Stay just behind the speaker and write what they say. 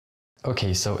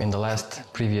Okay, so in the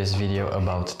last previous video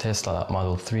about Tesla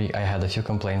Model 3, I had a few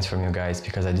complaints from you guys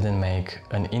because I didn't make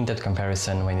an in-depth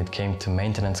comparison when it came to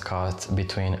maintenance costs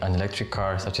between an electric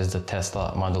car such as the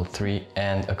Tesla Model 3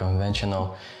 and a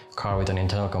conventional car with an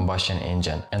internal combustion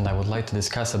engine, and I would like to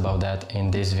discuss about that in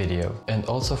this video. And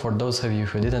also for those of you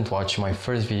who didn't watch my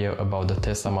first video about the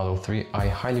Tesla Model 3, I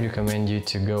highly recommend you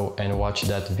to go and watch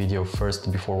that video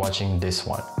first before watching this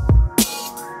one.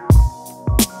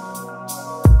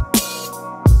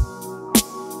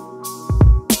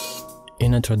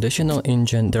 In a traditional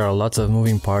engine, there are lots of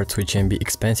moving parts which can be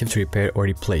expensive to repair or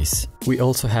replace. We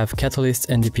also have catalysts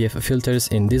and DPF filters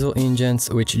in diesel engines,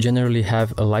 which generally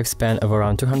have a lifespan of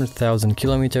around 200,000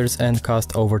 kilometers and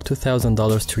cost over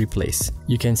 $2,000 to replace.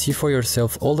 You can see for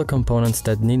yourself all the components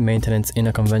that need maintenance in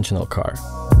a conventional car.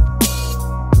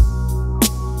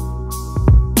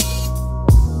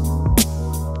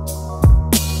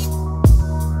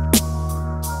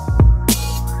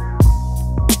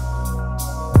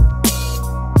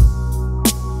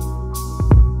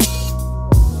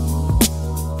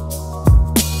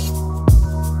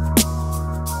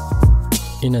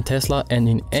 In a Tesla and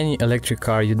in any electric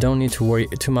car, you don't need to worry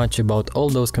too much about all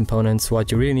those components.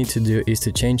 What you really need to do is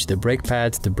to change the brake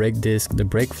pads, the brake disc, the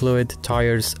brake fluid,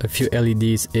 tires, a few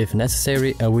LEDs if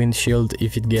necessary, a windshield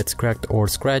if it gets cracked or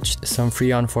scratched, some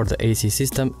Freon for the AC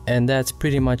system, and that's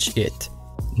pretty much it.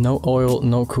 No oil,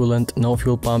 no coolant, no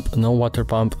fuel pump, no water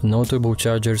pump, no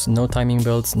turbochargers, no timing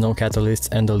belts, no catalysts,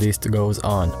 and the list goes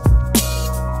on.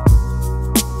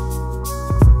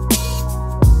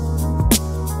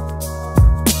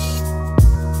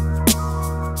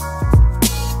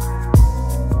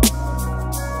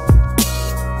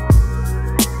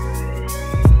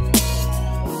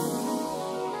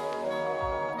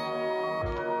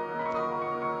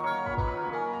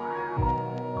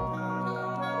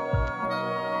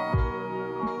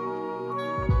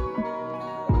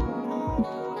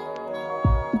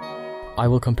 I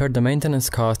will compare the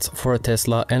maintenance costs for a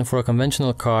Tesla and for a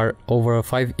conventional car over a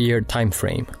 5-year time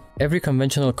frame. Every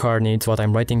conventional car needs what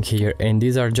I'm writing here, and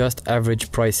these are just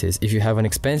average prices. If you have an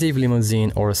expensive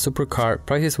limousine or a supercar,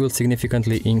 prices will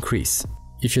significantly increase.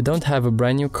 If you don't have a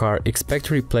brand new car, expect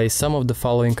to replace some of the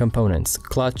following components: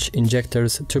 clutch,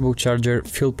 injectors, turbocharger,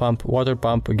 fuel pump, water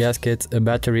pump, gaskets, a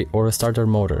battery or a starter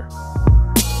motor.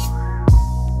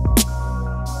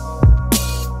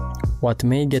 What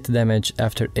may get damaged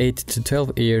after 8 to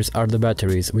 12 years are the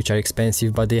batteries, which are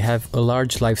expensive but they have a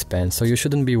large lifespan, so you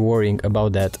shouldn't be worrying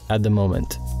about that at the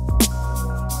moment.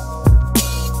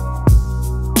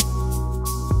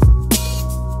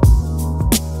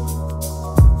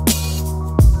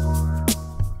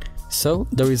 So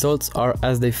the results are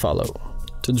as they follow.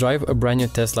 To drive a brand new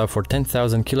Tesla for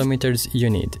 10,000 kilometers, you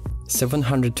need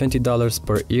 $720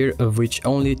 per year, of which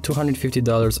only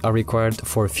 $250 are required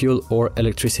for fuel or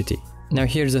electricity. Now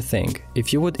here's the thing,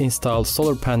 if you would install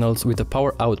solar panels with a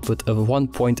power output of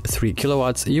 1.3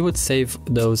 kilowatts, you would save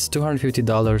those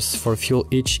 $250 for fuel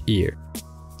each year.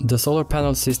 The solar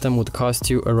panel system would cost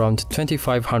you around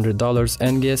 $2,500,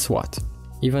 and guess what?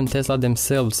 Even Tesla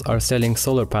themselves are selling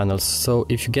solar panels, so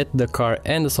if you get the car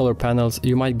and the solar panels,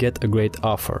 you might get a great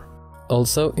offer.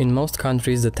 Also, in most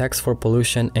countries the tax for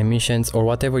pollution, emissions or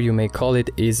whatever you may call it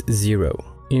is zero.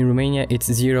 In Romania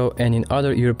it's zero, and in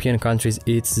other European countries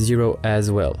it's zero as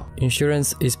well.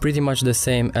 Insurance is pretty much the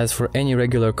same as for any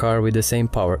regular car with the same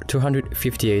power,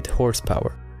 258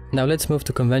 horsepower. Now let's move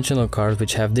to conventional cars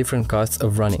which have different costs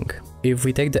of running. If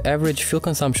we take the average fuel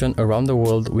consumption around the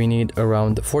world, we need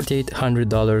around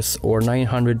 $4,800 or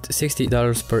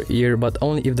 $960 per year, but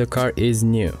only if the car is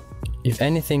new. If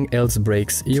anything else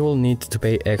breaks, you will need to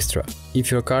pay extra. If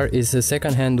your car is a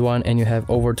second-hand one and you have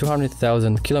over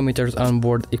 200,000 kilometers on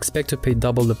board, expect to pay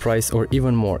double the price or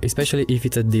even more, especially if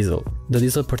it's a diesel. The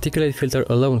diesel particulate filter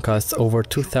alone costs over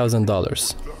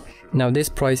 $2,000. Now this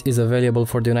price is available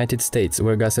for the United States,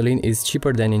 where gasoline is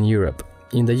cheaper than in Europe.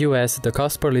 In the US, the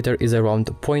cost per liter is around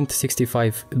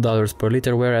 $0.65 per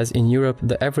liter, whereas in Europe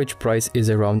the average price is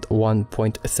around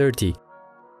 $1.30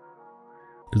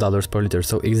 per liter,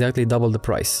 so exactly double the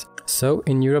price. So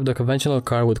in Europe the conventional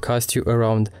car would cost you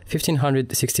around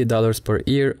 $1,560 per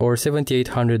year or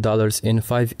 $7,800 in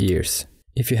 5 years.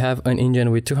 If you have an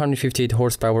engine with 258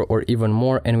 horsepower or even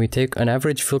more, and we take an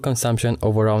average fuel consumption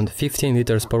of around 15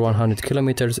 liters per 100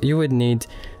 kilometers, you would need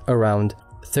around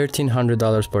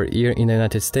 $1,300 per year in the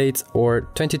United States or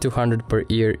 $2,200 per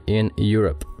year in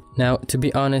Europe. Now, to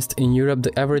be honest, in Europe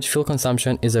the average fuel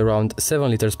consumption is around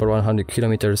 7 liters per 100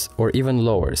 kilometers or even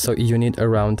lower, so you need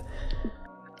around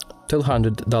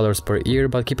 $1,200 per year,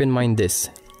 but keep in mind this,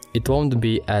 it won't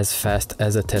be as fast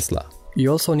as a Tesla. You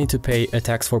also need to pay a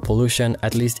tax for pollution,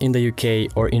 at least in the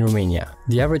UK or in Romania.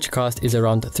 The average cost is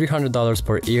around $300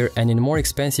 per year, and in more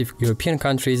expensive European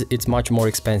countries it's much more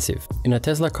expensive. In a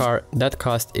Tesla car, that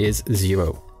cost is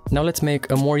zero. Now let's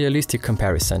make a more realistic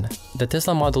comparison. The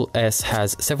Tesla Model S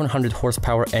has 700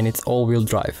 horsepower and it's all-wheel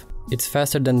drive. It's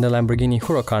faster than the Lamborghini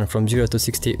Huracan from 0 to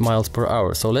 60 miles per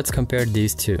hour, so let's compare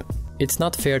these two. It's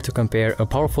not fair to compare a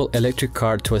powerful electric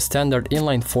car to a standard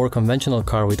inline-4 conventional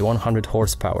car with 100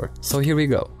 horsepower. So here we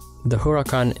go. The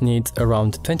Huracan needs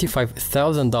around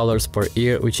 $25,000 per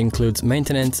year, which includes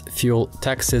maintenance, fuel,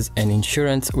 taxes and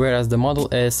insurance, whereas the Model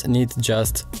S needs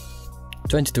just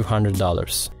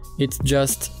 $2,200. It's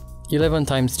just 11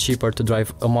 times cheaper to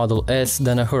drive a Model S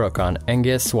than a Huracan, and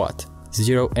guess what?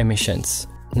 Zero emissions.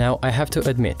 Now I have to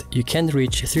admit, you can't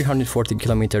reach 340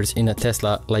 kilometers in a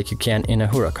Tesla like you can in a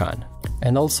Huracan.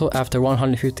 And also after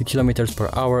 150 kilometers per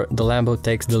hour, the Lambo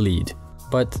takes the lead.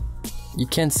 But you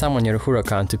can't summon your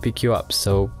Huracan to pick you up,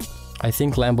 so I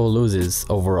think Lambo loses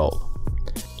overall.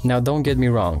 Now don't get me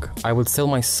wrong, I would sell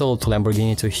my soul to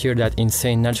Lamborghini to hear that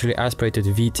insane naturally aspirated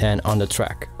V10 on the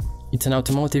track. It's an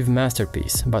automotive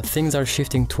masterpiece, but things are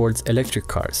shifting towards electric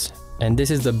cars. And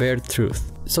this is the bare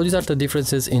truth. So these are the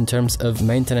differences in terms of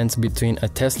maintenance between a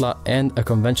Tesla and a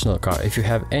conventional car. If you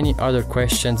have any other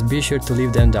questions, be sure to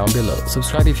leave them down below.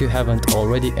 Subscribe if you haven't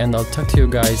already, and I'll talk to you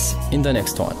guys in the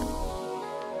next one.